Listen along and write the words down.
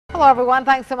Hello, everyone.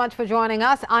 Thanks so much for joining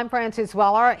us. I'm Frances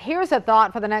Weller. Here's a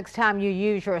thought for the next time you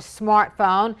use your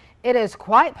smartphone. It is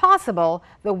quite possible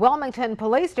the Wilmington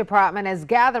Police Department is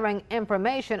gathering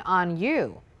information on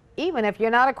you, even if you're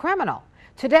not a criminal.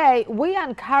 Today, we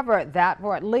uncovered that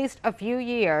for at least a few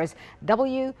years,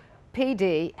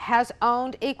 WPD has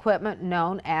owned equipment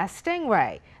known as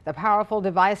Stingray. The powerful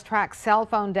device tracks cell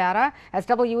phone data. As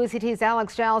WECT's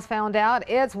Alex Giles found out,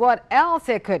 it's what else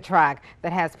it could track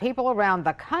that has people around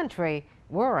the country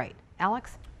worried.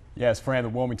 Alex? Yes, Fran, the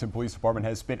Wilmington Police Department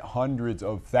has spent hundreds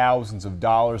of thousands of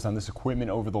dollars on this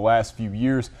equipment over the last few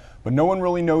years, but no one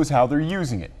really knows how they're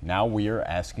using it. Now we are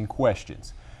asking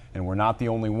questions. And we're not the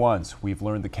only ones. We've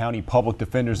learned the County Public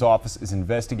Defender's Office is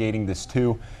investigating this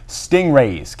too.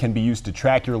 Stingrays can be used to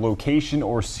track your location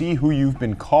or see who you've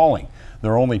been calling.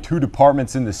 There are only 2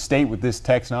 departments in the state with this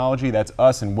technology. That's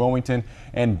us in Wilmington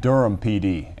and Durham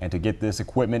PD. And to get this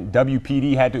equipment,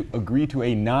 WPD had to agree to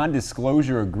a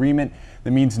non-disclosure agreement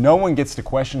that means no one gets to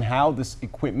question how this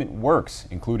equipment works,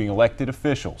 including elected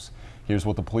officials. Here's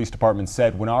what the police department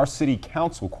said when our city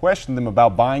council questioned them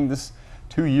about buying this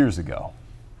 2 years ago.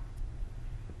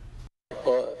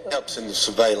 Well, it helps in the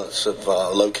surveillance of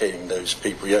locating those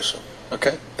people. Yes, sir.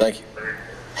 Okay, thank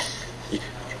you.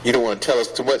 You don't want to tell us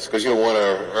too much because you don't want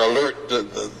to alert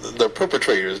the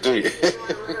perpetrators, do you?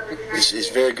 It's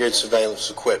very good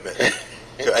surveillance equipment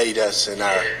to aid us in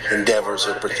our endeavors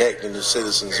of protecting the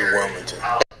citizens of Wilmington.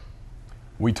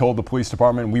 We told the police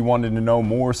department we wanted to know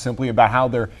more simply about how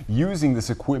they're using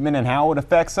this equipment and how it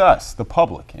affects us, the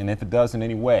public, and if it does in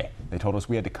any way. They told us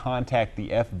we had to contact the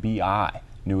FBI.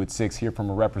 New at 6, hear from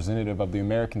a representative of the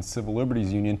American Civil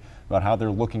Liberties Union about how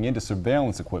they're looking into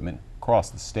surveillance equipment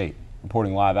across the state.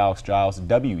 Reporting live, Alex Giles,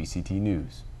 WECT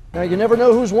News. Now, you never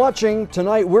know who's watching.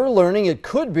 Tonight, we're learning it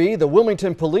could be the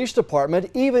Wilmington Police Department,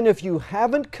 even if you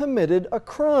haven't committed a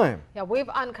crime. Yeah, we've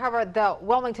uncovered the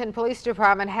Wilmington Police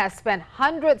Department has spent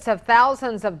hundreds of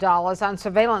thousands of dollars on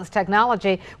surveillance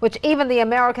technology, which even the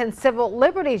American Civil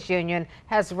Liberties Union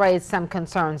has raised some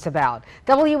concerns about.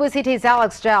 WECT's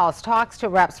Alex Giles talks to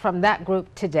reps from that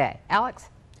group today. Alex?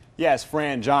 Yes,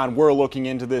 Fran, John, we're looking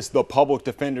into this. The Public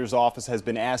Defender's Office has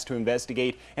been asked to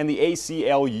investigate, and the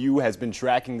ACLU has been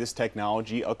tracking this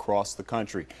technology across the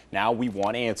country. Now we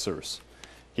want answers.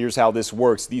 Here's how this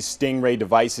works. These Stingray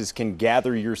devices can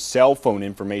gather your cell phone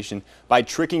information by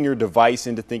tricking your device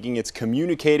into thinking it's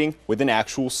communicating with an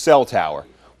actual cell tower.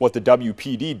 What the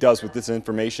WPD does with this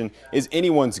information is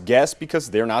anyone's guess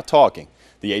because they're not talking.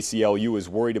 The ACLU is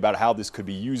worried about how this could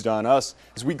be used on us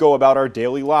as we go about our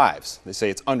daily lives. They say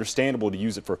it's understandable to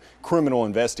use it for criminal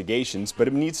investigations, but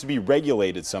it needs to be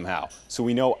regulated somehow so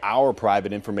we know our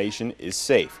private information is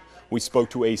safe. We spoke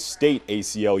to a state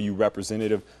ACLU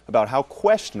representative about how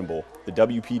questionable the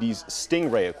WPD's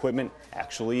Stingray equipment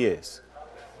actually is.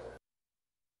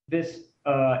 This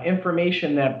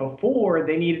information that before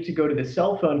they needed to go to the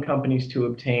cell phone companies to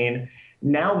obtain,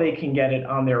 now they can get it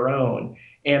on their own.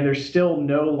 And there's still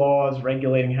no laws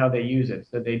regulating how they use it.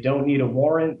 So they don't need a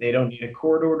warrant, they don't need a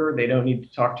court order, they don't need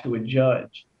to talk to a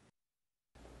judge.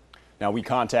 Now, we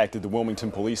contacted the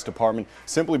Wilmington Police Department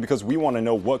simply because we want to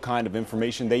know what kind of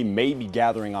information they may be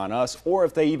gathering on us or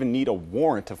if they even need a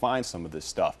warrant to find some of this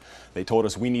stuff. They told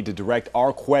us we need to direct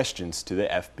our questions to the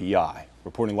FBI.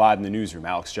 Reporting live in the newsroom,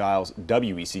 Alex Giles,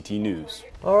 WECT News.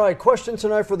 All right, question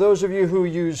tonight for those of you who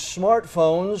use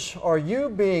smartphones. Are you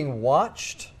being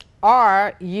watched?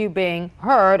 Are you being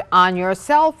heard on your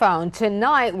cell phone?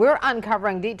 Tonight, we're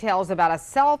uncovering details about a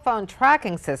cell phone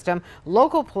tracking system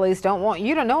local police don't want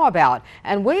you to know about.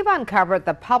 And we've uncovered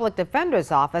the Public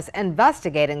Defender's Office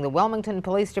investigating the Wilmington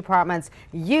Police Department's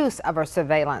use of a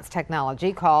surveillance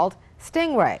technology called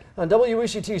Stingray. And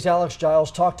WECT's Alex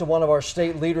Giles talked to one of our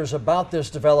state leaders about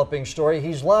this developing story.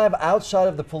 He's live outside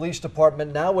of the police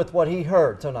department now with what he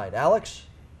heard tonight. Alex?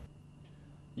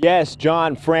 Yes,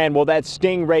 John, Fran, well, that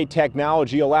Stingray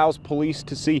technology allows police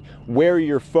to see where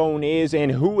your phone is and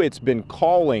who it's been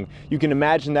calling. You can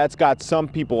imagine that's got some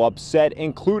people upset,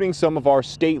 including some of our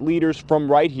state leaders from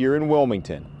right here in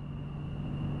Wilmington.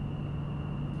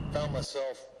 Found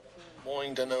myself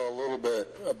wanting to know a little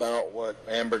bit about what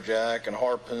amberjack and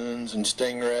harpoons and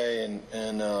stingray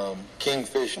and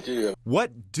kingfish do.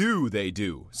 What do they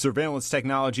do? Surveillance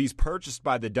technologies purchased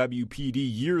by the WPD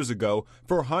years ago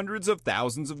for hundreds of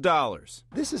thousands of dollars.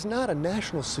 This is not a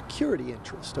national security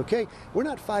interest, okay? We're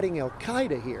not fighting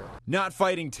Al-Qaeda here. Not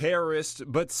fighting terrorists,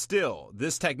 but still,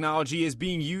 this technology is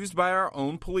being used by our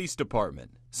own police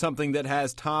department, something that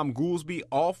has Tom Goolsby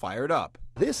all fired up.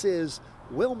 This is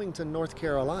Wilmington, North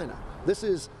Carolina. This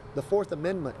is the Fourth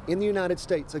Amendment in the United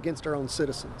States against our own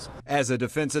citizens. As a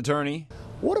defense attorney,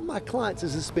 what of my clients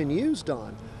has this been used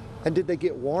on? And did they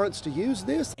get warrants to use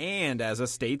this? And as a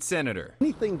state senator.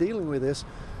 Anything dealing with this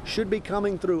should be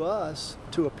coming through us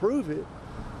to approve it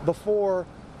before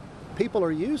people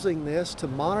are using this to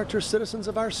monitor citizens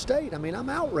of our state. I mean, I'm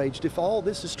outraged if all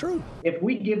this is true. If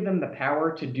we give them the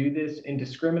power to do this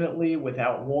indiscriminately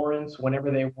without warrants whenever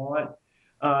they want,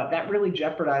 that really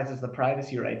jeopardizes the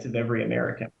privacy rights of every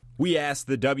American. We asked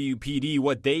the WPD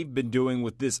what they've been doing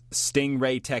with this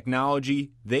Stingray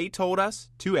technology. They told us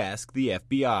to ask the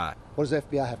FBI. What does the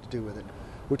FBI have to do with it?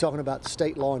 We're talking about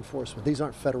state law enforcement. These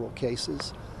aren't federal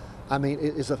cases. I mean,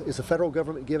 is the federal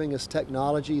government giving us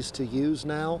technologies to use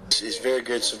now? It's very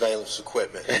good surveillance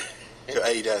equipment to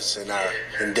aid us in our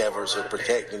endeavors of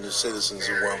protecting the citizens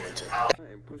of Wilmington.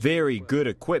 Very good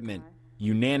equipment,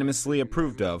 unanimously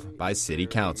approved of by City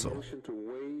Council.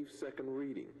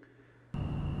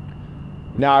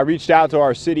 Now, I reached out to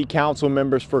our City Council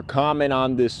members for comment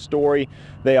on this story.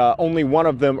 Only one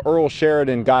of them, Earl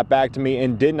Sheridan, got back to me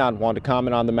and did not want to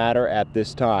comment on the matter at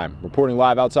this time. Reporting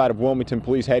live outside of Wilmington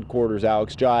Police Headquarters,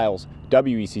 Alex Giles,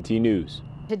 WECT News.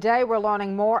 Today, we're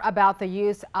learning more about the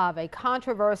use of a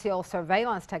controversial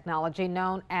surveillance technology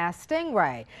known as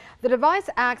Stingray. The device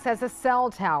acts as a cell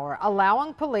tower,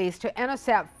 allowing police to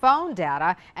intercept phone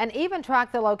data and even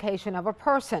track the location of a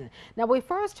person. Now, we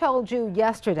first told you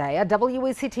yesterday a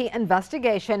WECT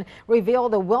investigation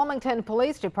revealed the Wilmington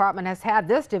Police Department has had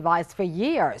this device for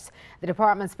years. The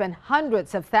department spent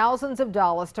hundreds of thousands of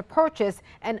dollars to purchase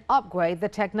and upgrade the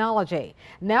technology.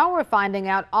 Now we're finding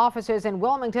out officers in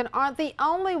Wilmington aren't the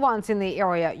only ones in the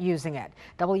area using it.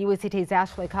 WECT's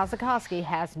Ashley Kozakowski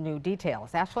has new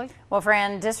details. Ashley? Well,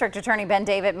 Fran, District Attorney Ben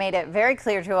David made it very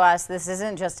clear to us this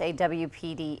isn't just a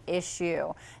WPD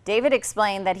issue. David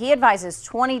explained that he advises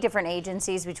 20 different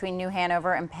agencies between New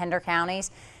Hanover and Pender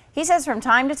counties. He says from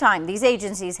time to time, these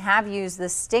agencies have used the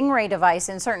Stingray device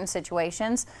in certain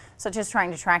situations, such as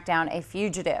trying to track down a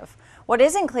fugitive. What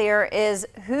isn't clear is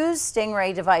whose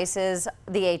Stingray devices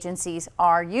the agencies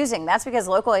are using. That's because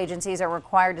local agencies are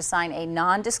required to sign a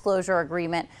non-disclosure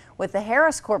agreement with the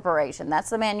Harris Corporation. That's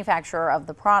the manufacturer of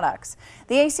the products.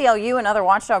 The ACLU and other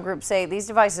watchdog groups say these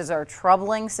devices are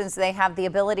troubling since they have the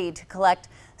ability to collect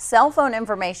cell phone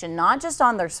information, not just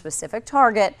on their specific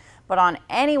target, but on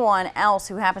anyone else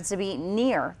who happens to be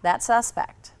near that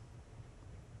suspect.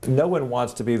 No one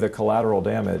wants to be the collateral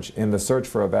damage in the search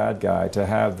for a bad guy to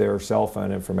have their cell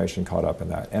phone information caught up in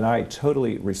that. And I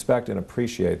totally respect and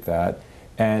appreciate that.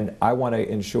 And I want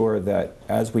to ensure that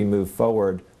as we move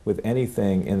forward with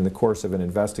anything in the course of an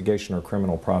investigation or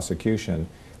criminal prosecution,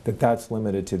 that that's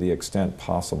limited to the extent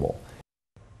possible.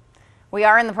 We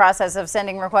are in the process of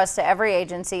sending requests to every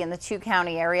agency in the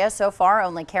two-county area. So far,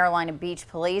 only Carolina Beach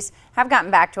Police have gotten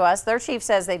back to us. Their chief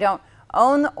says they don't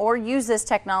own or use this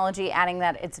technology, adding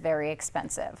that it's very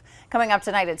expensive. Coming up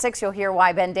tonight at 6, you'll hear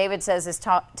why Ben David says this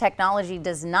technology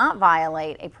does not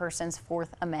violate a person's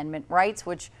Fourth Amendment rights,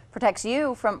 which protects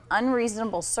you from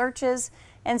unreasonable searches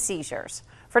and seizures.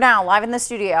 For now, live in the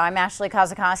studio, I'm Ashley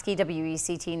Kozakowski,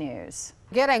 WECT News.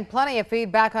 Getting plenty of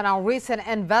feedback on our recent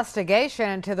investigation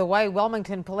into the way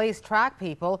Wilmington police track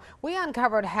people, we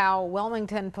uncovered how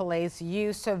Wilmington police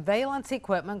use surveillance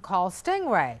equipment called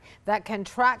Stingray that can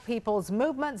track people's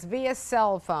movements via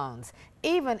cell phones,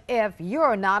 even if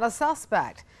you're not a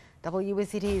suspect.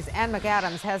 WECT's Ann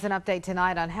McAdams has an update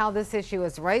tonight on how this issue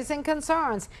is raising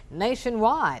concerns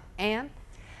nationwide. Ann?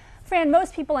 Fran,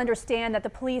 most people understand that the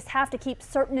police have to keep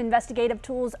certain investigative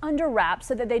tools under wraps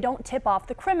so that they don't tip off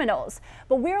the criminals.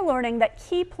 But we're learning that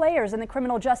key players in the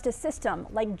criminal justice system,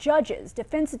 like judges,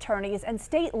 defense attorneys, and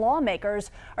state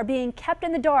lawmakers, are being kept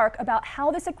in the dark about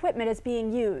how this equipment is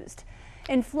being used.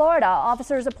 In Florida,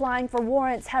 officers applying for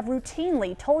warrants have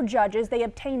routinely told judges they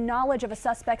obtain knowledge of a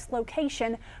suspect's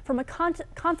location from a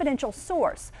confidential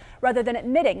source, rather than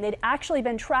admitting they'd actually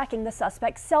been tracking the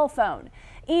suspect's cell phone.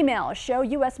 Emails show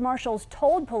U.S. Marshals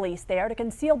told police there to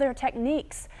conceal their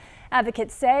techniques.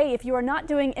 Advocates say if you are not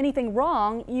doing anything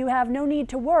wrong, you have no need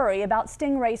to worry about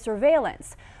Stingray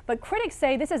surveillance. But critics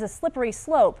say this is a slippery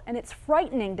slope, and it's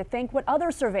frightening to think what other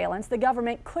surveillance the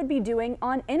government could be doing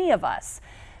on any of us.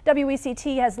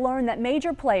 WECT has learned that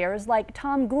major players like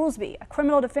Tom Goolsby, a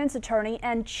criminal defense attorney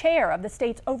and chair of the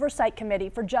state's Oversight Committee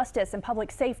for Justice and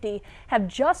Public Safety, have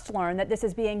just learned that this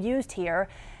is being used here.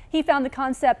 He found the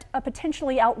concept a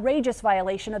potentially outrageous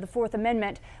violation of the Fourth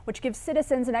Amendment, which gives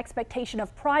citizens an expectation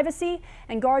of privacy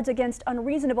and guards against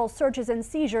unreasonable searches and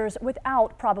seizures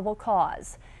without probable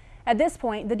cause. At this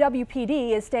point, the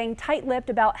WPD is staying tight-lipped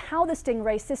about how the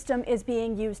Stingray system is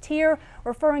being used here,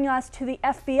 referring us to the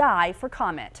FBI for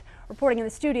comment. Reporting in the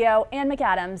studio, Ann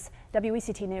McAdams,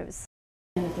 WECT News.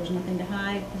 And if there's nothing to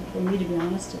hide, we need to be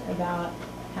honest about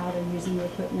how they're using the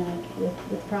equipment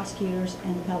with prosecutors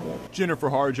and the public. Jennifer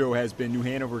Harjo has been New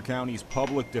Hanover County's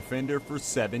public defender for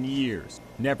 7 years.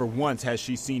 Never once has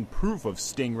she seen proof of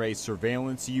Stingray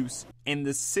surveillance use in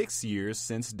the 6 years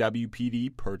since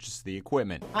WPD purchased the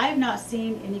equipment. I have not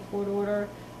seen any court order.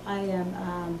 I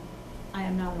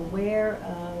am not aware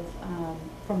of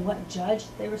from what judge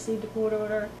they received a court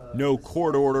order. No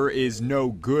court order is no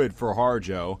good for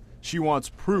Harjo. She wants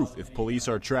proof if police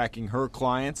are tracking her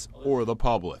clients or the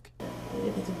public.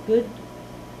 If it's a good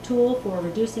tool for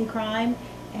reducing crime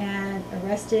and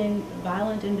arresting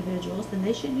violent individuals, then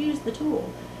they should use the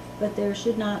tool. But there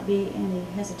should not be any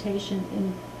hesitation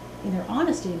in their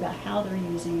honesty about how they're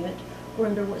using it or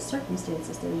under what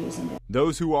circumstances they're using it.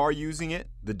 Those who are using it,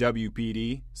 the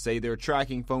WPD, say they're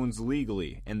tracking phones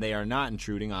legally and they are not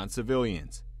intruding on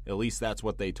civilians. At least that's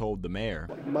what they told the mayor.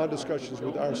 My discussions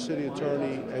with our city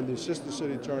attorney and the assistant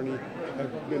city attorney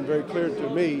have been very clear to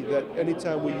me that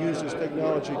anytime we use this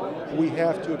technology, we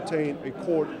have to obtain a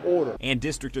court order. And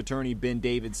District Attorney Ben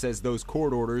David says those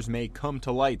court orders may come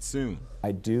to light soon.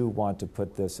 I do want to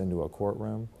put this into a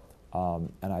courtroom,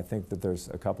 and I think that there's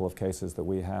a couple of cases that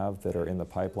we have that are in the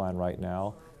pipeline right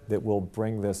now that will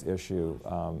bring this issue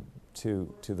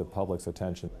to the public's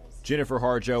attention. Jennifer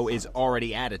Harjo is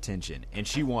already at attention, and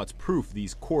she wants proof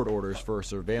these court orders for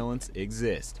surveillance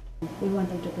exist. We want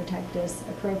them to protect us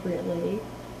appropriately.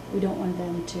 We don't want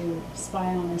them to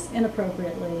spy on us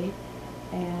inappropriately,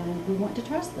 and we want to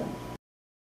trust them.